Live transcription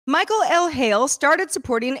Michael L. Hale started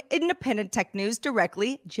supporting independent tech news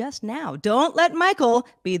directly just now. Don't let Michael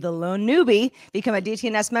be the lone newbie. Become a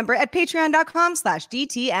DTNS member at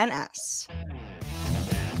patreon.com/DTNS.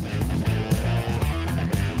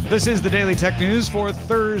 This is the Daily Tech News for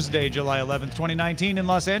Thursday, July 11th, 2019 in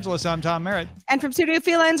Los Angeles. I'm Tom Merritt. And from Studio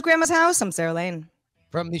Felines Grandma's house, I'm Sarah Lane.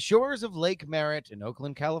 From the shores of Lake Merritt in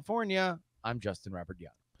Oakland, California, I'm Justin Robert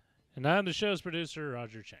Young. And I'm the show's producer,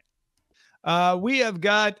 Roger Chang. We have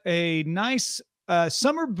got a nice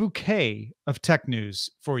summer bouquet of tech news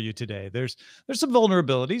for you today. There's some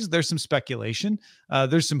vulnerabilities. There's some speculation.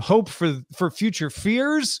 There's some hope for future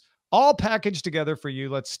fears, all packaged together for you.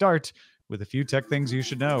 Let's start with a few tech things you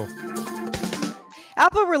should know.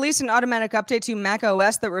 Apple released an automatic update to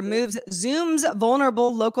macOS that removes Zoom's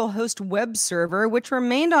vulnerable local host web server, which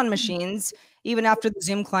remained on machines even after the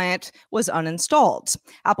Zoom client was uninstalled.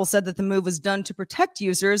 Apple said that the move was done to protect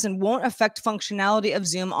users and won't affect functionality of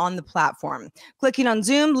Zoom on the platform. Clicking on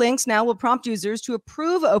Zoom links now will prompt users to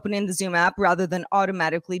approve opening the Zoom app rather than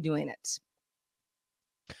automatically doing it.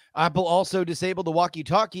 Apple also disabled the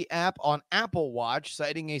walkie-talkie app on Apple Watch,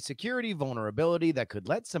 citing a security vulnerability that could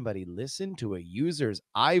let somebody listen to a user's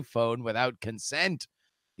iPhone without consent.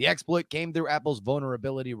 The exploit came through Apple's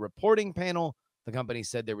vulnerability reporting panel. The company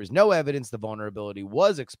said there was no evidence the vulnerability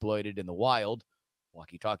was exploited in the wild.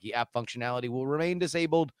 Walkie-talkie app functionality will remain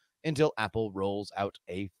disabled until Apple rolls out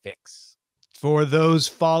a fix. For those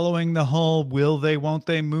following the whole will they, won't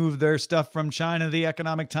they move their stuff from China, the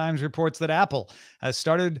Economic Times reports that Apple has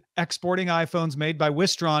started exporting iPhones made by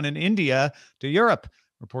Wistron in India to Europe.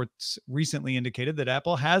 Reports recently indicated that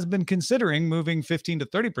Apple has been considering moving 15 to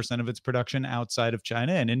 30% of its production outside of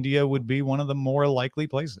China, and India would be one of the more likely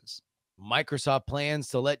places. Microsoft plans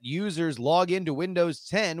to let users log into Windows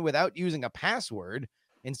 10 without using a password.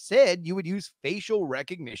 Instead, you would use facial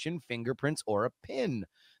recognition, fingerprints, or a PIN.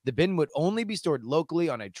 The PIN would only be stored locally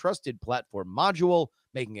on a trusted platform module,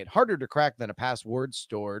 making it harder to crack than a password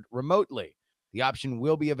stored remotely. The option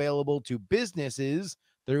will be available to businesses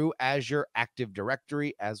through Azure Active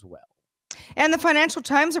Directory as well. And the Financial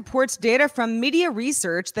Times reports data from media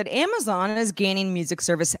research that Amazon is gaining music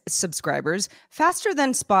service subscribers faster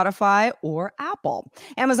than Spotify or Apple.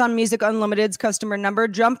 Amazon Music Unlimited's customer number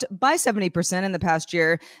jumped by 70% in the past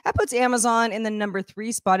year. That puts Amazon in the number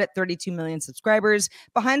 3 spot at 32 million subscribers,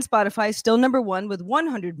 behind Spotify, still number 1 with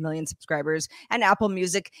 100 million subscribers, and Apple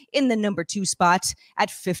Music in the number 2 spot at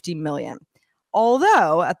 50 million.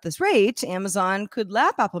 Although, at this rate, Amazon could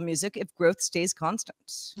lap Apple Music if growth stays constant.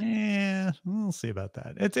 Yeah, we'll see about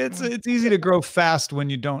that. It's easy to grow fast when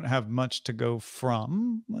you don't have much to go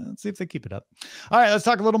from. Let's see if they keep it up. All right, let's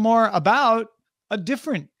talk a little more about a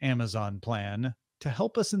different Amazon plan to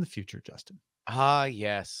help us in the future, Justin.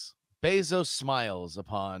 Yes. Bezos smiles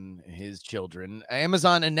upon his children.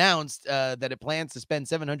 Amazon announced that it plans to spend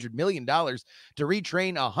 $700 million to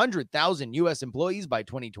retrain 100,000 U.S. employees by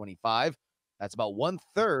 2025. That's about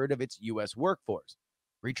 1/3 of its U.S. workforce.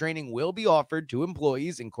 Retraining will be offered to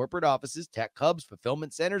employees in corporate offices, tech hubs,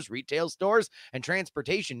 fulfillment centers, retail stores, and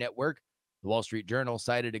transportation network. The Wall Street Journal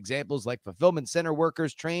cited examples like fulfillment center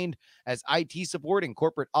workers trained as IT support and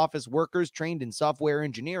corporate office workers trained in software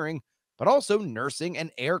engineering, but also nursing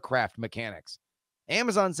and aircraft mechanics.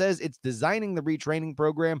 Amazon says it's designing the retraining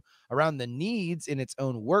program around the needs in its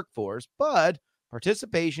own workforce, but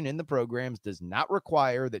participation in the programs does not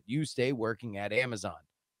require that you stay working at Amazon.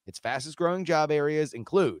 Its fastest growing job areas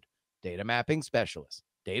include data mapping specialists,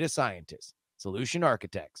 data scientists, solution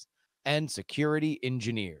architects, and security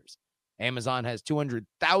engineers. Amazon has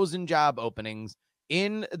 200,000 job openings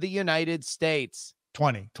in the United States.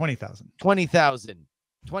 20,000. 20,000.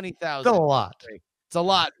 20,000. Still a lot. It's a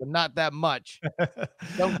lot, but not that much.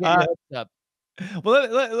 Don't get your hopes up. Well,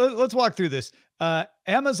 let's walk through this.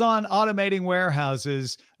 Amazon automating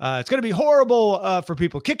warehouses. It's going to be horrible for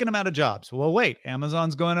people, kicking them out of jobs. Well, wait,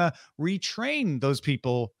 Amazon's going to retrain those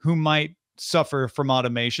people who might suffer from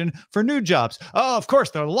automation for new jobs. Oh, of course,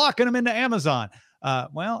 they're locking them into Amazon.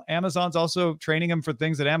 Well, Amazon's also training them for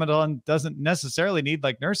things that Amazon doesn't necessarily need,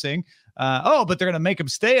 like nursing. But they're going to make them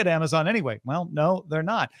stay at Amazon anyway. Well, no, they're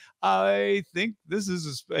not. I think this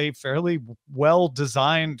is a fairly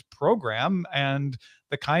well-designed program and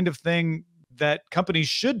the kind of thing that companies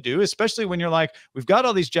should do, especially when you're like, we've got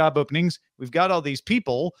all these job openings, we've got all these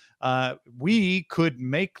people, we could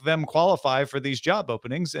make them qualify for these job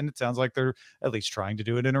openings. And it sounds like they're at least trying to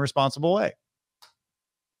do it in a responsible way.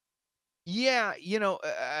 Yeah,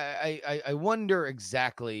 I wonder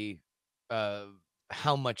exactly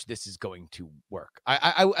how much this is going to work.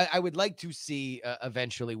 I would like to see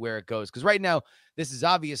eventually where it goes, because right now this is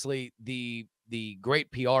obviously the the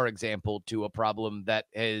great PR example to a problem that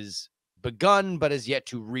has begun but has yet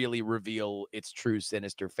to really reveal its true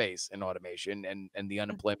sinister face in automation and the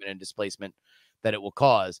unemployment and displacement that it will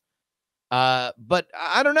cause. But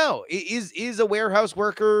I don't know. Is a warehouse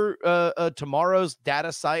worker tomorrow's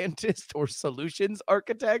data scientist or solutions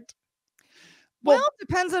architect? Well, it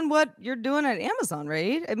depends on what you're doing at Amazon,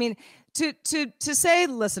 right? I mean, to say,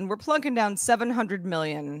 listen, we're plunking down 700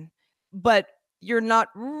 million, but you're not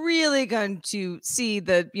really going to see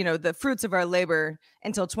the fruits of our labor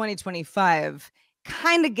until 2025,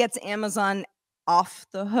 kind of gets Amazon off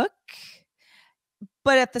the hook.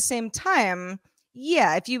 But at the same time,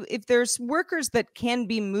 yeah, if there's workers that can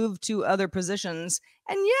be moved to other positions,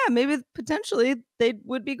 and yeah, maybe potentially they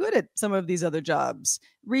would be good at some of these other jobs.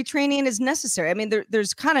 Retraining is necessary. I mean,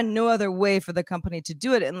 there's kind of no other way for the company to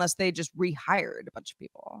do it unless they just rehired a bunch of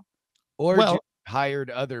people. Or just hired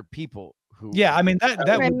other people who. Yeah, I mean that would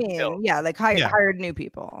like hired new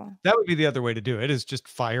people. That would be the other way to do it, is just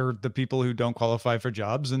fire the people who don't qualify for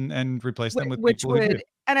jobs and replace them with people who do.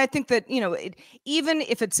 And I think that, even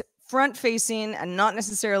if it's front facing and not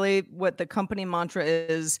necessarily what the company mantra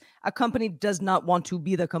is, a company does not want to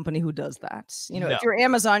be the company who does that. If you're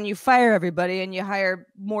Amazon, you fire everybody and you hire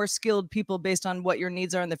more skilled people based on what your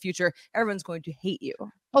needs are in the future. Everyone's going to hate you.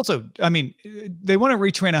 Also, I mean, they want to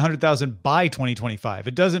retrain 100,000 by 2025.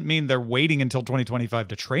 It doesn't mean they're waiting until 2025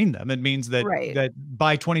 to train them. It means that that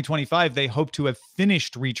by 2025, they hope to have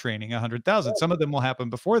finished retraining 100,000. Some of them will happen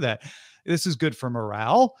before that. This is good for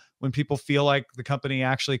morale when people feel like the company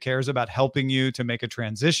actually cares about helping you to make a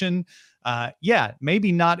transition. Yeah,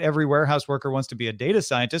 maybe not every warehouse worker wants to be a data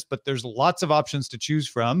scientist, but there's lots of options to choose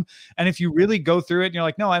from. And if you really go through it and you're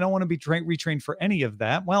like, no, I don't want to be retrained for any of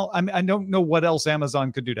that. Well, I don't know what else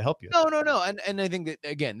Amazon could do to help you. No. And I think that,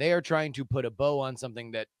 again, they are trying to put a bow on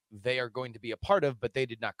something that they are going to be a part of, but they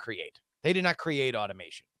did not create. They did not create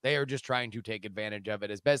automation. They are just trying to take advantage of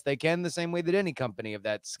it as best they can, the same way that any company of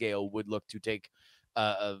that scale would look to take,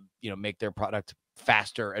 make their product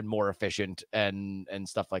faster and more efficient and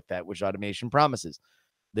stuff like that, which automation promises.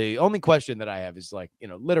 The only question that I have is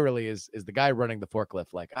literally is the guy running the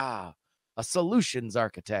forklift like, a solutions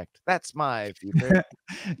architect? That's my future.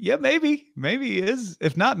 Yeah, maybe he is.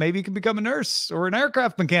 If not, maybe he can become a nurse or an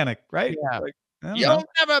aircraft mechanic, right? Yeah. You'll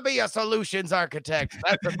never be a solutions architect.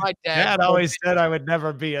 That's what my dad always said. I would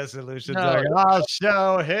never be a solutions architect. I'll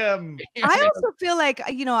show him. I also feel like,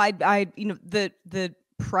 the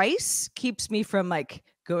price keeps me from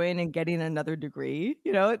going and getting another degree,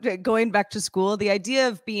 going back to school. The idea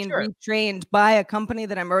of being retrained by a company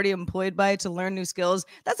that I'm already employed by to learn new skills,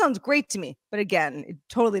 that sounds great to me. But again, it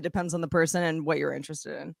totally depends on the person and what you're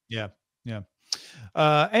interested in. Yeah.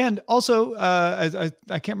 And also, I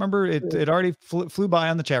can't remember, it already flew by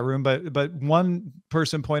on the chat room, but one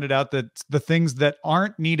person pointed out that the things that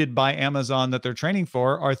aren't needed by Amazon that they're training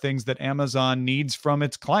for are things that Amazon needs from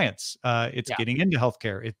its clients. It's getting into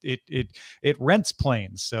healthcare. It rents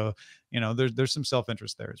planes. So, there's some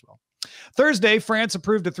self-interest there as well. Thursday, France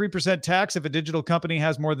approved a 3% tax if a digital company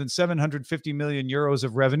has more than 750 million euros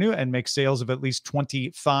of revenue and makes sales of at least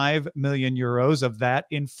 25 million euros of that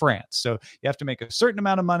in France. So you have to make a certain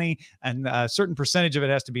amount of money and a certain percentage of it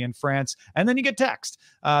has to be in France, and then you get taxed.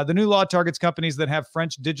 The new law targets companies that have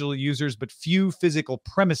French digital users but few physical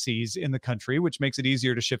premises in the country, which makes it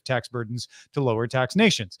easier to shift tax burdens to lower tax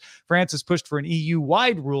nations. France has pushed for an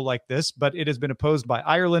EU-wide rule like this, but it has been opposed by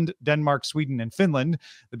Ireland, Denmark, Sweden, and Finland.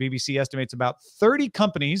 The BBC estimates about 30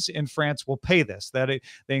 companies in France will pay this. They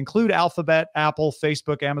include Alphabet, Apple,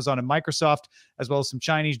 Facebook, Amazon, and Microsoft, as well as some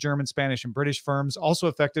Chinese, German, Spanish, and British firms. Also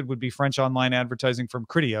affected would be French online advertising firm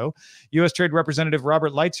Criteo. U.S. Trade Representative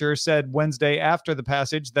Robert Lighthizer said Wednesday before the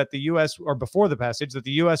passage, that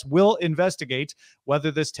the U.S. will investigate whether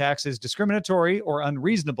this tax is discriminatory or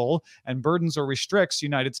unreasonable and burdens or restricts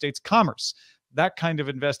United States commerce. That kind of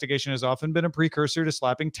investigation has often been a precursor to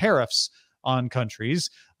slapping tariffs on countries.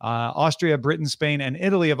 Austria, Britain, Spain, and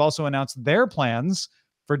Italy have also announced their plans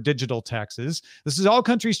for digital taxes. This is all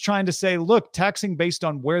countries trying to say, look, taxing based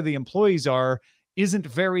on where the employees are isn't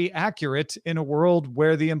very accurate in a world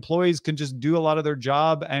where the employees can just do a lot of their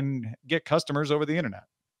job and get customers over the internet.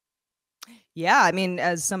 Yeah, I mean,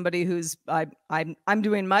 as somebody who's I'm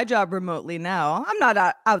doing my job remotely now. I'm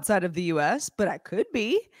not outside of the U.S., but I could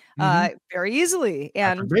be very easily.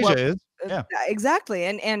 And exactly,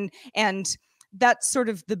 and that's sort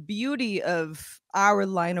of the beauty of our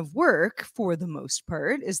line of work for the most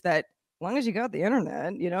part, is that as long as you got the internet,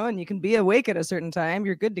 and you can be awake at a certain time,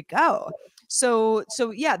 you're good to go. So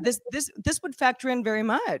yeah, this would factor in very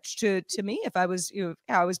much to me if I was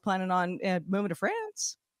I was planning on moving to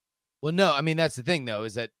France. Well, no, I mean, that's the thing, though,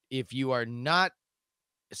 is that if you are not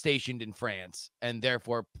stationed in France and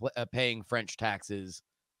therefore paying French taxes,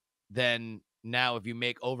 then now if you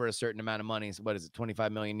make over a certain amount of money, so what is it,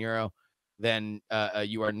 25 million euro, then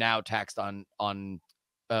you are now taxed on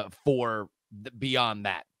for beyond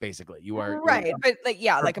that. Basically, you are right, but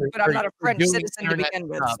but I'm not a French doing citizen to internet begin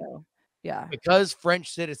with, stuff. so yeah. Because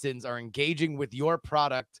French citizens are engaging with your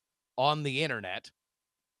product on the internet,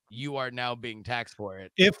 you are now being taxed for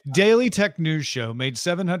it. If Daily Tech News Show made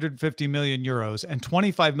 750 million euros and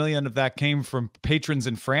 25 million of that came from patrons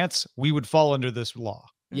in France, we would fall under this law.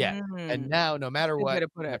 Yeah. And now, no matter Good way what, to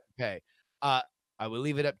put you it. have to pay. I will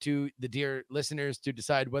leave it up to the dear listeners to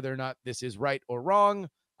decide whether or not this is right or wrong.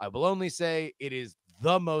 I will only say it is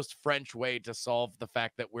the most French way to solve the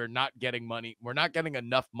fact that we're not getting money. We're not getting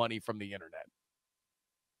enough money from the internet.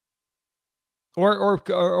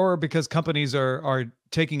 Or because companies are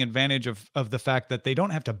taking advantage of the fact that they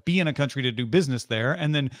don't have to be in a country to do business there,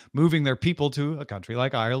 and then moving their people to a country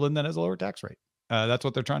like Ireland that has a lower tax rate. That's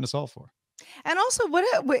what they're trying to solve for. And also, what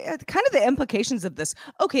kind of the implications of this?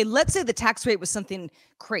 Okay, let's say the tax rate was something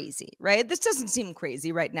crazy, right? This doesn't seem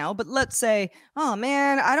crazy right now, but let's say, oh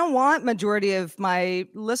man, I don't want majority of my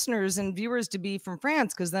listeners and viewers to be from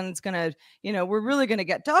France because then it's gonna, we're really gonna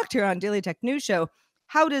get docked here on Daily Tech News Show.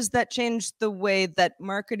 How does that change the way that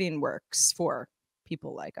marketing works for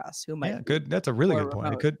people like us who might? Yeah, good. That's a really good point.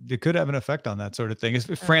 Remote. It could have an effect on that sort of thing.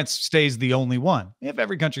 If France stays the only one, if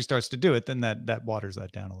every country starts to do it, then that waters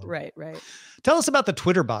that down a little. Right. Tell us about the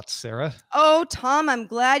Twitter bots, Sarah. Oh, Tom, I'm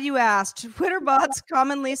glad you asked. Twitter bots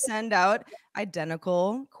commonly send out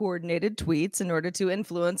identical coordinated tweets in order to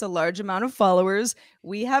influence a large amount of followers.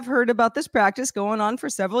 We have heard about this practice going on for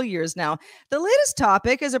several years now. The latest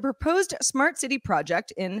topic is a proposed smart city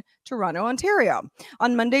project in Toronto, Ontario.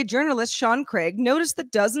 On Monday, journalist Sean Craig noticed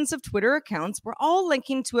that dozens of Twitter accounts were all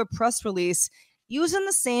linking to a press release using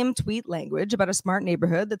the same tweet language about a smart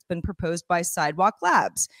neighborhood that's been proposed by Sidewalk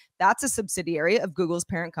Labs. That's a subsidiary of Google's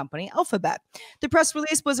parent company, Alphabet. The press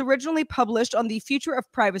release was originally published on the Future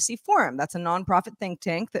of Privacy Forum. That's a nonprofit think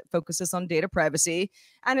tank that focuses on data privacy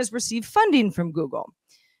and has received funding from Google.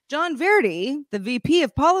 John Verdi, the VP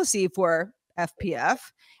of policy for FPF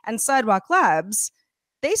and Sidewalk Labs,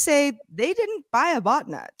 they say they didn't buy a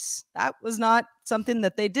botnet. That was not something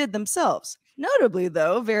that they did themselves. Notably,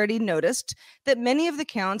 though, Verity noticed that many of the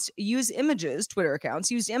accounts use images, Twitter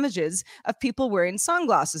accounts, used images of people wearing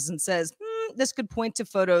sunglasses and says, this could point to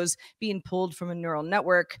photos being pulled from a neural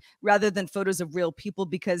network rather than photos of real people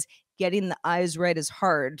because getting the eyes right is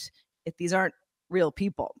hard if these aren't real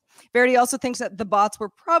people. Verity also thinks that the bots were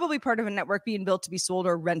probably part of a network being built to be sold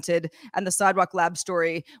or rented, and the Sidewalk Lab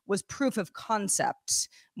story was proof of concept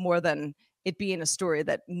more than it being a story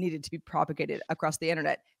that needed to be propagated across the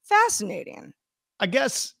internet. Fascinating. I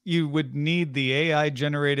guess you would need the AI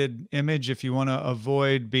generated image if you want to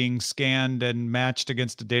avoid being scanned and matched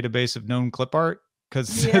against a database of known clip art.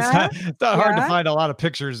 Because it's not hard to find a lot of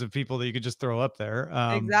pictures of people that you could just throw up there.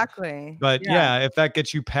 Exactly. But yeah, if that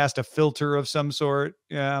gets you past a filter of some sort,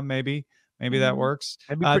 maybe that works.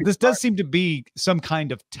 This does seem to be some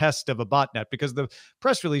kind of test of a botnet, because the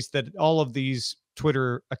press release that all of these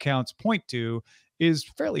Twitter accounts point to is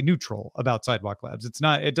fairly neutral about Sidewalk Labs.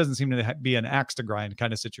 It doesn't seem to be an axe to grind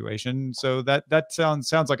kind of situation. So that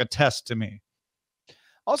sounds like a test to me.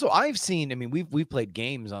 Also, I've seen, we've played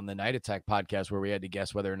games on the Night Attack podcast where we had to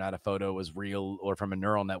guess whether or not a photo was real or from a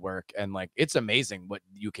neural network. And it's amazing what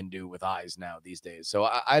you can do with eyes now these days. So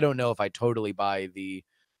I don't know if I totally buy the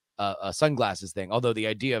sunglasses thing, although the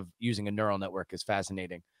idea of using a neural network is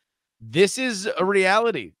fascinating. This is a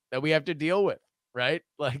reality that we have to deal with, right?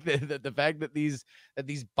 Like the fact that these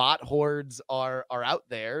bot hordes are out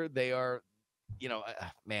there. They are,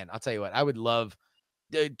 man, I'll tell you what, I would love.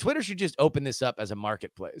 Twitter should just open this up as a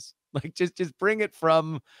marketplace. Just bring it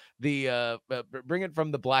from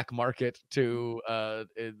the black market to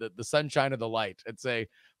the sunshine of the light, and say,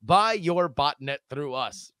 buy your botnet through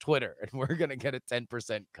us, Twitter, and we're gonna get a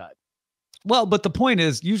 10% cut. Well, but the point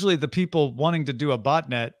is, usually the people wanting to do a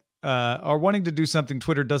botnet are wanting to do something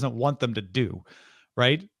Twitter doesn't want them to do.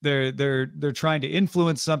 Right? They're trying to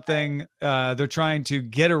influence something. They're trying to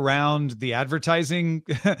get around the advertising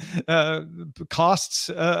costs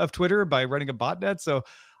of Twitter by running a botnet. So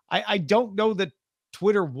I don't know that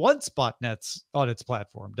Twitter wants botnets on its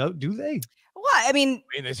platform. Do they? Well, I mean,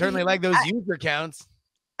 they certainly like those user counts.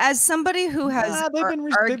 As somebody who has they've been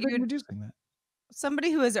reducing that.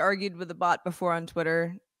 Somebody who has argued with a bot before on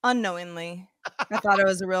Twitter unknowingly. I thought it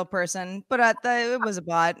was a real person, but it was a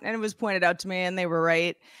bot, and it was pointed out to me, and they were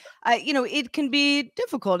right. It can be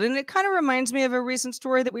difficult, and it kind of reminds me of a recent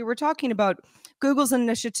story that we were talking about Google's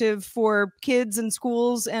initiative for kids and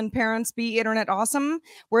schools and parents be internet awesome,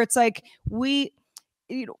 where it's like whether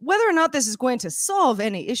or not this is going to solve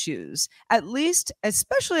any issues, at least,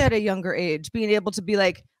 especially at a younger age, being able to be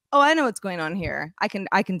like, oh, I know what's going on here. I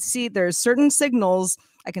can see there's certain signals.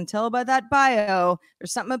 I can tell by that bio.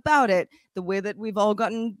 There's something about it. The way that we've all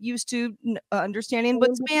gotten used to understanding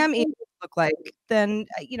what spam emails look like. Then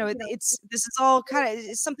this is all kind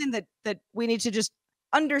of something that we need to just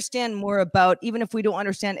understand more about, even if we don't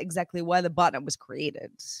understand exactly why the botnet was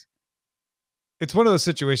created. It's one of those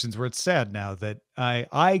situations where it's sad now that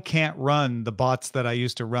I can't run the bots that I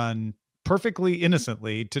used to run perfectly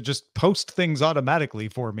innocently to just post things automatically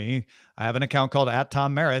for me. I have an account called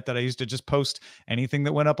 @TomMerritt that I used to just post anything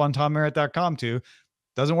that went up on TomMerritt.com to.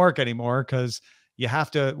 Doesn't work anymore because you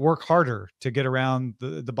have to work harder to get around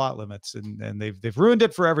the bot limits, and they've ruined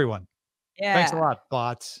it for everyone. Yeah. Thanks a lot,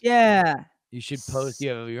 bots. Yeah. You should post. You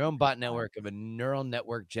have your own bot network of a neural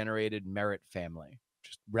network generated Merritt family,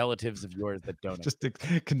 just relatives of yours that donate. Just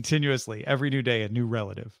continuously, every new day, a new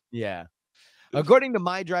relative. Yeah. According to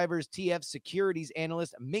MyDriver's TF securities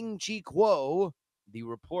analyst Ming-Chi Kuo, he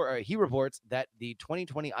reports that the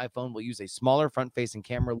 2020 iPhone will use a smaller front-facing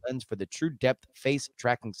camera lens for the true depth face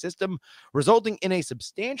tracking system, resulting in a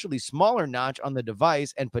substantially smaller notch on the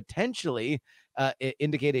device and potentially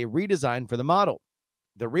indicate a redesign for the model.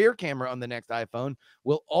 The rear camera on the next iPhone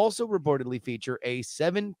will also reportedly feature a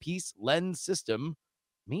 7-piece lens system.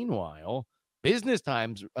 Meanwhile, Business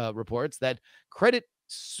Times reports that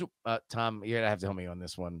Tom, you're gonna have to help me on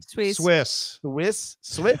this one. Swiss or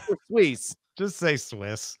Swiss. Just say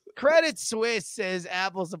Swiss. Credit Suisse says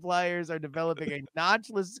Apple suppliers are developing a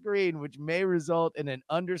notchless screen, which may result in an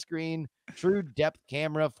underscreen true depth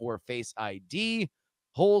camera for Face ID,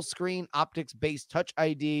 whole screen optics-based Touch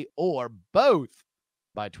ID, or both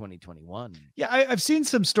by 2021. Yeah, I've seen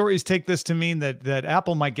some stories take this to mean that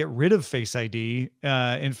Apple might get rid of Face ID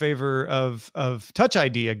in favor of Touch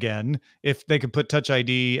ID again, if they could put Touch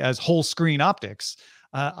ID as whole screen optics.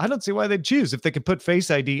 I don't see why they'd choose. If they could put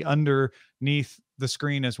Face ID underneath the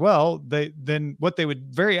screen as well, then what they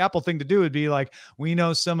would, very Apple thing to do would be like, we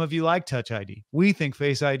know some of you like Touch ID. We think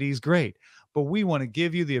Face ID is great, but we want to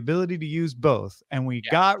give you the ability to use both. And we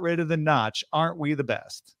got rid of the notch. Aren't we the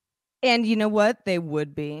best? And you know what? They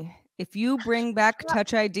would be. If you bring back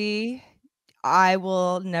Touch ID, I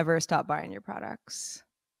will never stop buying your products.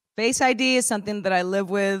 Face ID is something that I live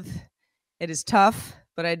with. It is tough,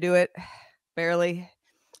 but I do it barely.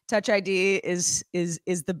 Touch ID is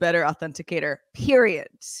the better authenticator. Period.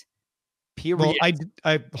 Well,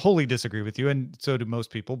 I wholly disagree with you, and so do most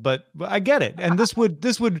people. But I get it, and this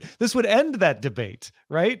would end that debate,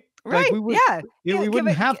 right? Right. Like we would, we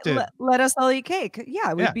wouldn't have to let us all eat cake.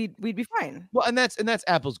 Yeah, we'd be fine. Well, and that's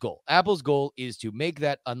Apple's goal. Apple's goal is to make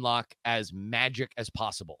that unlock as magic as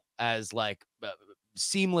possible, as like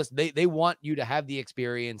seamless. They want you to have the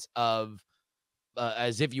experience of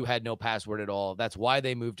as if you had no password at all. That's why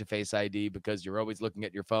they moved to Face ID, because you're always looking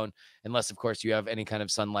at your phone, unless of course you have any kind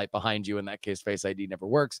of sunlight behind you. In that case, Face ID never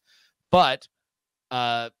works. But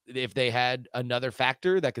if they had another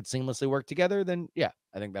factor that could seamlessly work together, then yeah,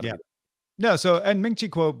 I think that'd be good. No, so, and Ming-Chi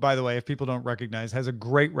Kuo, by the way, if people don't recognize, has a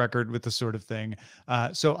great record with this sort of thing.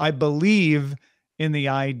 So I believe in the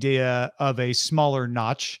idea of a smaller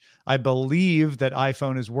notch. I believe that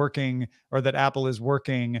iPhone is working, or that Apple is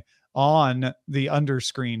working on the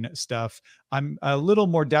underscreen stuff. I'm a little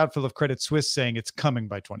more doubtful of Credit Suisse saying it's coming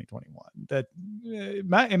by 2021. That it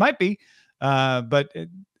might be, but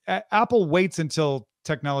Apple waits until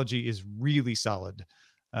technology is really solid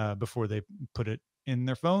before they put it in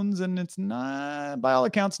their phones, and it's not, by all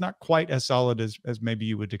accounts, not quite as solid as maybe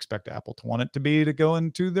you would expect Apple to want it to be to go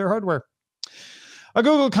into their hardware. A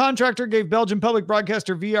Google contractor gave Belgian public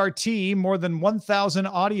broadcaster VRT more than 1,000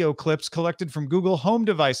 audio clips collected from Google Home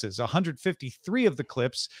devices. 153 of the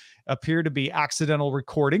clips appear to be accidental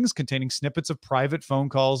recordings containing snippets of private phone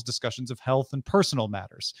calls, discussions of health and personal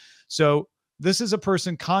matters. So this is a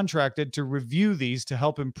person contracted to review these to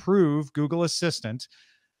help improve Google Assistant.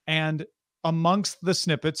 And amongst the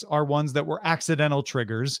snippets are ones that were accidental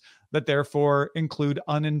triggers that therefore include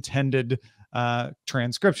unintended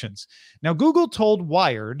transcriptions. Now, Google told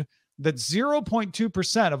Wired that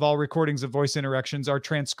 0.2% of all recordings of voice interactions are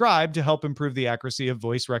transcribed to help improve the accuracy of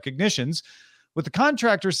voice recognitions, with the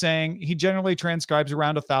contractor saying he generally transcribes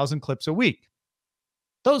around 1,000 clips a week.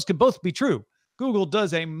 Those could both be true. Google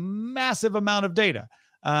does a massive amount of data.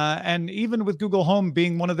 And even with Google Home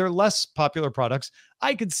being one of their less popular products,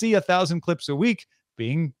 I could see 1,000 clips a week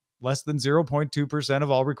being less than 0.2%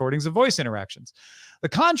 of all recordings of voice interactions. The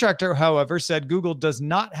contractor, however, said Google does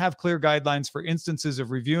not have clear guidelines for instances of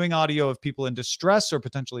reviewing audio of people in distress or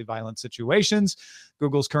potentially violent situations.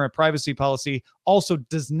 Google's current privacy policy also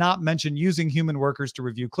does not mention using human workers to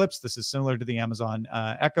review clips. This is similar to the Amazon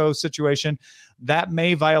Echo situation. That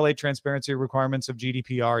may violate transparency requirements of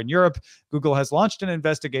GDPR in Europe. Google has launched an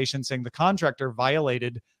investigation saying the contractor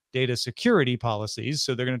violated data security policies.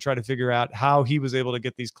 So they're going to try to figure out how he was able to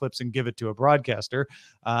get these clips and give it to a broadcaster.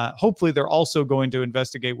 Hopefully, they're also going to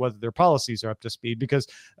investigate whether their policies are up to speed, because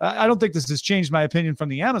I don't think this has changed my opinion from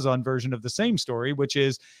the Amazon version of the same story, which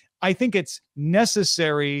is I think it's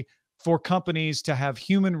necessary for companies to have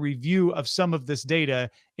human review of some of this data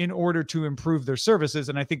in order to improve their services.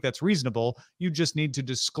 And I think that's reasonable. You just need to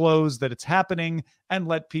disclose that it's happening and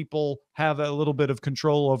let people have a little bit of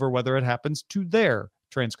control over whether it happens to their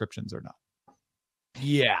transcriptions or not.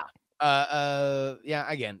 Yeah.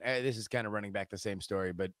 Yeah. Again, this is kind of running back the same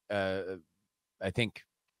story, but I think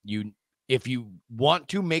if you want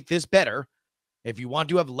to make this better, if you want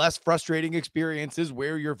to have less frustrating experiences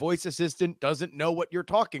where your voice assistant doesn't know what you're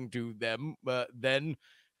talking to them, then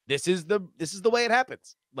this is the way it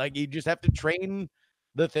happens. Like, you just have to train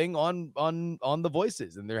the thing on the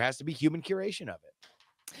voices, and there has to be human curation of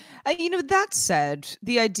it. That said,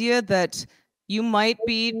 the idea that you might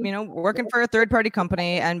be, working for a third-party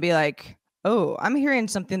company and be like, oh, I'm hearing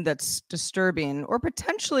something that's disturbing or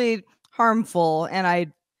potentially harmful, and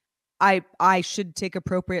I should take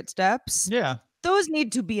appropriate steps. Yeah. Those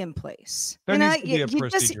need to be in place. There needs to be a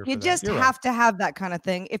procedure you for that. just You're have to have that kind of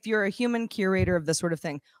thing if you're a human curator of this sort of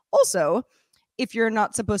thing. Also, if you're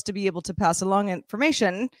not supposed to be able to pass along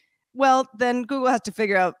information, well, then Google has to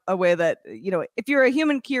figure out a way that, if you're a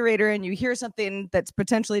human curator and you hear something that's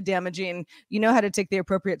potentially damaging, you know how to take the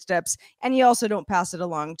appropriate steps, and you also don't pass it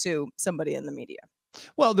along to somebody in the media.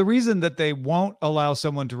 Well, the reason that they won't allow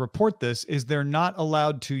someone to report this is they're not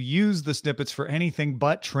allowed to use the snippets for anything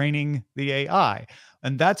but training the AI.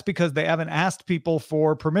 And that's because they haven't asked people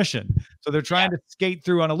for permission. So they're trying to skate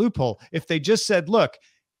through on a loophole. If they just said, look,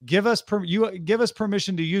 give us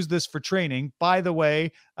permission to use this for training. By the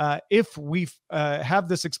way, if we have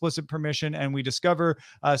this explicit permission and we discover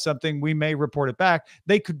something, we may report it back.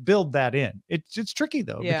 They could build that in. It's tricky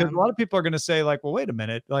though, because a lot of people are going to say like, well, wait a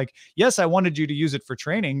minute. Like, yes, I wanted you to use it for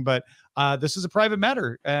training, but this is a private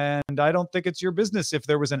matter, and I don't think it's your business if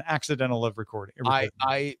there was an accidental of recording.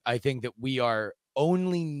 I think that we are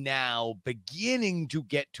only now beginning to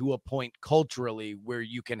get to a point culturally where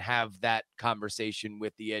you can have that conversation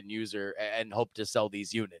with the end user and hope to sell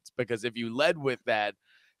these units. Because if you led with that,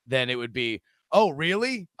 then it would be, oh,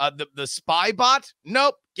 really? The spy bot?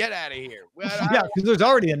 Nope. Get out of here. Yeah, because there's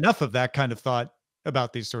already enough of that kind of thought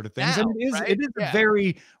about these sort of things. Now, and it is a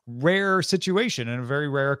very rare situation and a very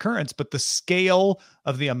rare occurrence, but the scale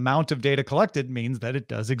of the amount of data collected means that it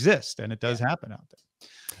does exist and it does happen out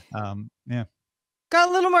there. Got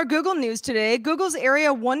a little more Google news today. Google's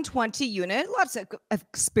Area 120 unit, lots of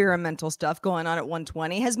experimental stuff going on at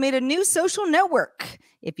 120, has made a new social network.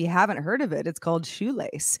 If you haven't heard of it, it's called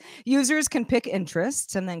Shoelace. Users can pick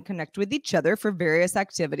interests and then connect with each other for various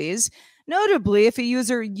activities. Notably, if a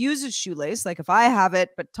user uses Shoelace, like if I have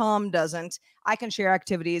it, but Tom doesn't, I can share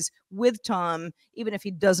activities with Tom, even if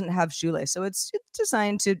he doesn't have Shoelace. So it's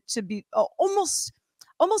designed to be almost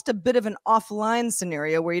a bit of an offline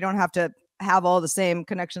scenario where you don't have to have all the same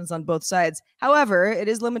connections on both sides. However, it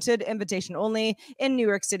is limited invitation only in New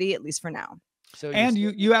York City, at least for now. So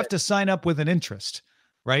you have to sign up with an interest,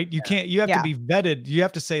 right? You can't, you have to be vetted. You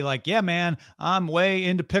have to say like, yeah, man, I'm way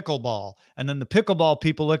into pickleball. And then the pickleball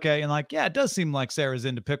people look at you and like, yeah, it does seem like Sarah's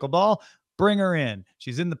into pickleball. Bring her in.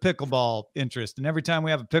 She's in the pickleball interest. And every time we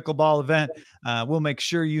have a pickleball event, we'll make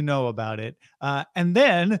sure you know about it. And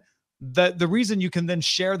then the reason you can then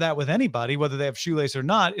share that with anybody, whether they have Shoelace or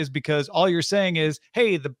not, is because all you're saying is,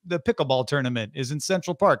 hey, the pickleball tournament is in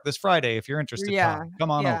Central Park this Friday. If you're interested, come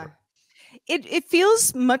on over. It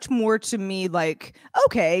feels much more to me like,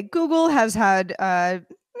 okay, Google has had,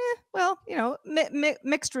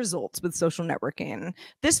 mixed results with social networking.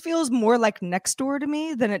 This feels more like Nextdoor to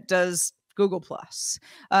me than it does Google Plus,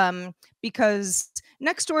 because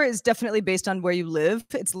Nextdoor is definitely based on where you live.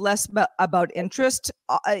 It's less about interest,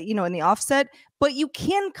 in the offset, but you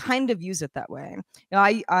can kind of use it that way.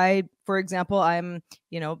 I, for example, I'm,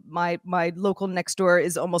 my local Nextdoor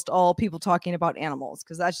is almost all people talking about animals,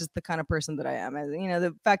 because that's just the kind of person that I am.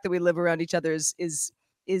 The fact that we live around each other is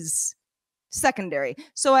secondary.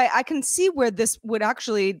 So I can see where this would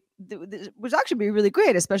actually be really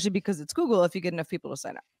great, especially because it's Google, if you get enough people to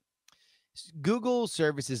sign up. Google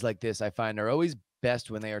services like this, I find, are always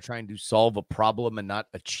best when they are trying to solve a problem and not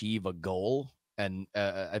achieve a goal. And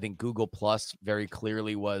I think Google Plus very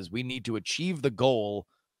clearly was, we need to achieve the goal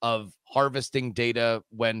of harvesting data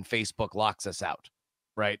when Facebook locks us out,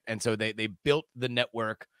 right? And so they built the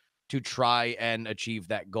network to try and achieve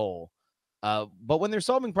that goal. But when they're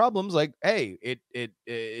solving problems like, hey, it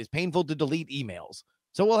is painful to delete emails,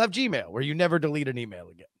 so we'll have Gmail where you never delete an email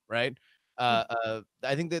again, right? I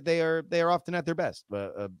think that they are often at their best.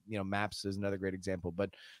 Maps is another great example. But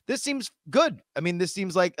this seems good. I mean, this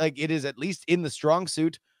seems like it is at least in the strong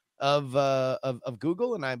suit of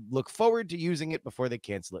Google, and I look forward to using it before they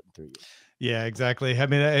cancel it in 3 years. Yeah, exactly. I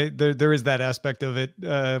mean, there is that aspect of it,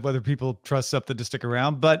 whether people trust something to stick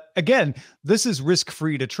around. But again, this is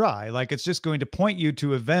risk-free to try. Like, it's just going to point you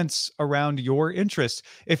to events around your interests.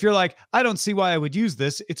 If you're like, I don't see why I would use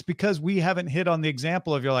this, it's because we haven't hit on the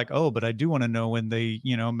example of, you're like, oh, but I do want to know when the,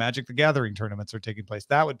 Magic the Gathering tournaments are taking place.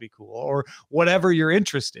 That would be cool. Or whatever your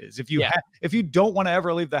interest is. If you if you don't want to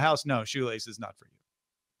ever leave the house, no, Shoelace is not for you.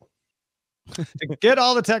 To get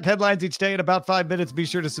all the tech headlines each day in about 5 minutes, be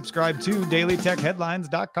sure to subscribe to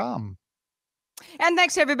dailytechheadlines.com. And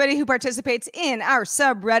thanks to everybody who participates in our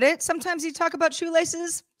subreddit. Sometimes you talk about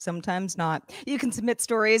shoelaces, sometimes not. You can submit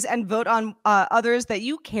stories and vote on others that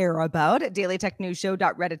you care about at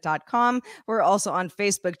dailytechnewsshow.reddit.com. We're also on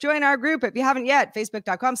Facebook. Join our group if you haven't yet,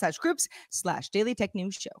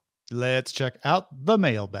 facebook.com/groups/dailytechnewsshow. Let's check out the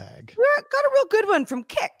mailbag. We got a real good one from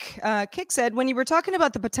Kick. Kick said, when you were talking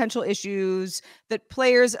about the potential issues that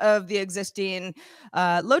players of the existing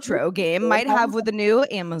Lotro game might have with the new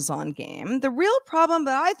Amazon game, the real problem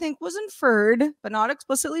that I think was inferred, but not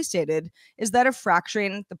explicitly stated, is that of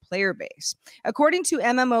fracturing the player base. According to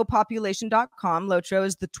MMOpopulation.com, Lotro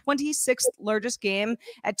is the 26th largest game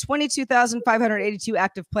at 22,582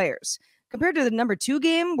 active players. Compared to the number 2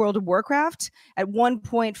 game, World of Warcraft, at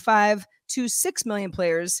 1.526 million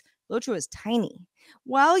players, Lotro is tiny.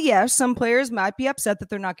 While, yes, some players might be upset that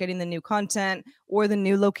they're not getting the new content or the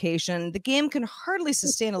new location, the game can hardly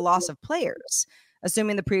sustain a loss of players.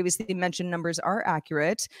 Assuming the previously mentioned numbers are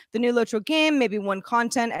accurate, the new Lotro game, maybe one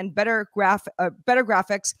content and better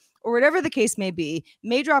graphics, or whatever the case may be,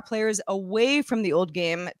 may draw players away from the old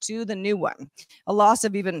game to the new one. A loss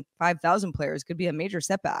of even 5,000 players could be a major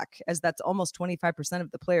setback, as that's almost 25%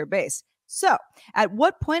 of the player base. So, at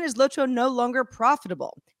what point is Lotro no longer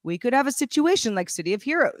profitable? We could have a situation like City of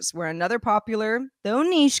Heroes, where another popular, though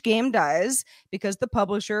niche, game dies because the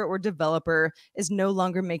publisher or developer is no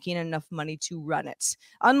longer making enough money to run it.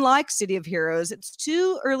 Unlike City of Heroes, it's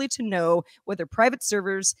too early to know whether private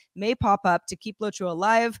servers may pop up to keep Lotro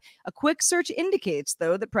alive. A quick search indicates,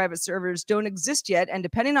 though, that private servers don't exist yet, and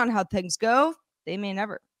depending on how things go, they may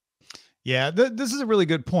never. Yeah, this is a really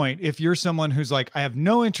good point. If you're someone who's like, I have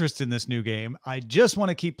no interest in this new game, I just want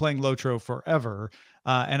to keep playing Lotro forever,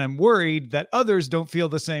 and I'm worried that others don't feel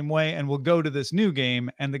the same way and will go to this new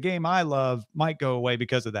game, and the game I love might go away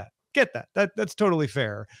because of that. Get that. That's totally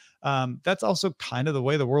fair. That's also kind of the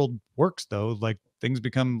way the world works, though. Like, things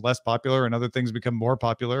become less popular and other things become more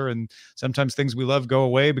popular, and sometimes things we love go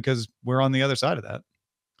away because we're on the other side of that.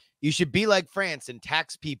 You should be like France and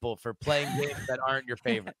tax people for playing games that aren't your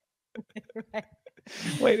favorite. Right.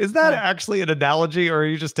 Wait, is that actually an analogy, or are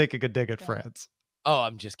you just taking a dig at France? Oh,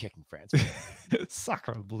 I'm just kicking France.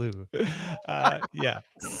 Sacre bleu. Yeah.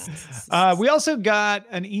 We also got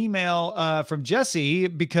an email from Jesse,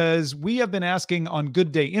 because we have been asking on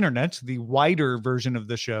Good Day Internet, the wider version of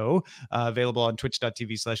the show, available on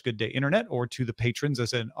twitch.tv/gooddayinternet, or to the patrons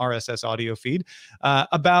as an RSS audio feed,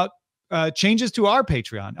 about changes to our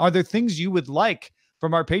Patreon. Are there things you would like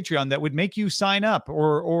from our Patreon that would make you sign up,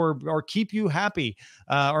 or keep you happy,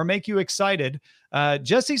 or make you excited?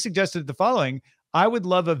 Jesse suggested the following: I would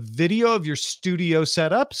love a video of your studio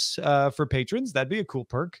setups for patrons. That'd be a cool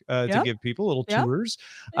perk to give people little tours.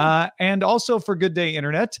 And also for Good Day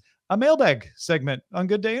Internet, a mailbag segment on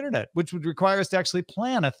Good Day Internet, which would require us to actually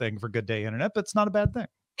plan a thing for Good Day Internet, but it's not a bad thing.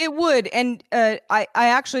 It would. And I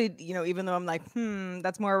actually, even though I'm like,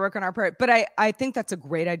 that's more work on our part, but I think that's a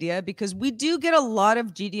great idea, because we do get a lot of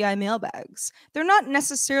GDI mailbags. They're not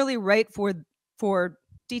necessarily right for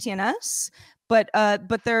DTNS, but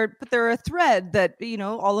they're a thread that,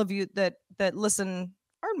 all of you that listen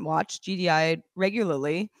or watch GDI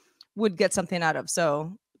regularly would get something out of.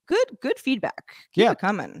 So good feedback. Keep it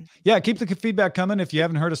coming. Yeah, keep the feedback coming. If you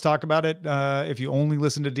haven't heard us talk about it, if you only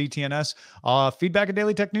listen to DTNS, feedback at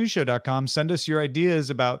dailytechnewsshow.com. Send us your ideas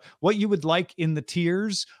about what you would like in the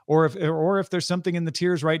tiers, or if there's something in the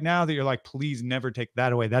tiers right now that you're like, please never take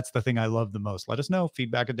that away. That's the thing I love the most. Let us know.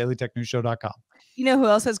 Feedback at dailytechnewsshow.com. You know who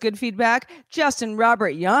else has good feedback? Justin Robert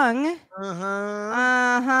Young.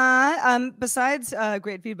 Besides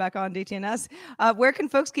great feedback on DTNS, where can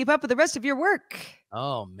folks keep up with the rest of your work?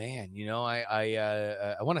 Oh man,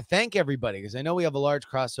 I want to thank everybody because I know we have a large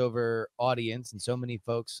crossover audience, and so many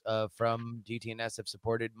folks from DTNS have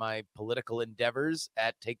supported my political endeavors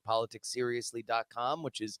at takepoliticsseriously.com,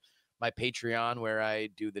 which is my Patreon, where I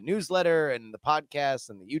do the newsletter and the podcasts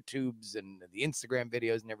and the YouTubes and the Instagram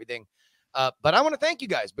videos and everything. But I want to thank you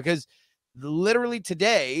guys because literally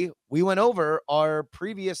today we went over our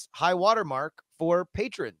previous high water mark for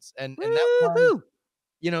patrons, and that was,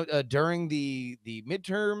 during the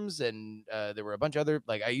midterms, and there were a bunch of other,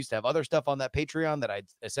 like, I used to have other stuff on that Patreon that I'd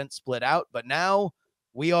since split out, but now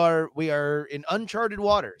we are in uncharted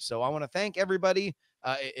waters. So I want to thank everybody.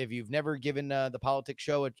 If you've never given the Politics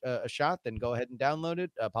Show a shot, then go ahead and download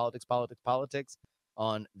it. Politics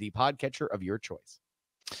on the podcatcher of your choice.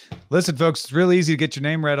 Listen, folks, it's really easy to get your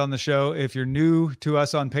name read on the show. If you're new to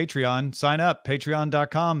us on Patreon, sign up,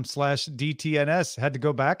 patreon.com/DTNS. Had to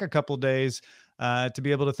go back a couple days to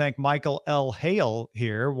be able to thank Michael L. Hale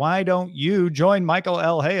here. Why don't you join Michael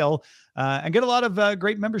L. Hale and get a lot of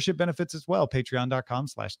great membership benefits as well?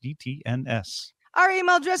 Patreon.com/DTNS. Our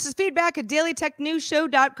email address is feedback at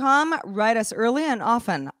dailytechnewsshow.com. Write us early and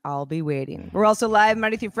often. I'll be waiting. We're also live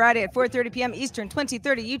Monday through Friday at 4:30 p.m. Eastern,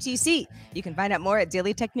 2030 UTC. You can find out more at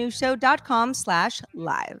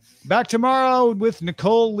dailytechnewsshow.com/live. Back tomorrow with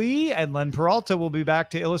Nicole Lee, and Len Peralta will be back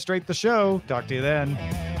to illustrate the show. Talk to you then.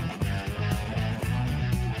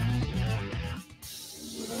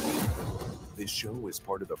 This show is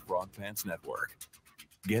part of the Frog Pants Network.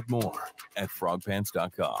 Get more at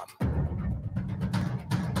frogpants.com.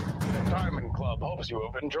 Diamond Club hopes you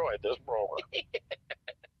have enjoyed this program.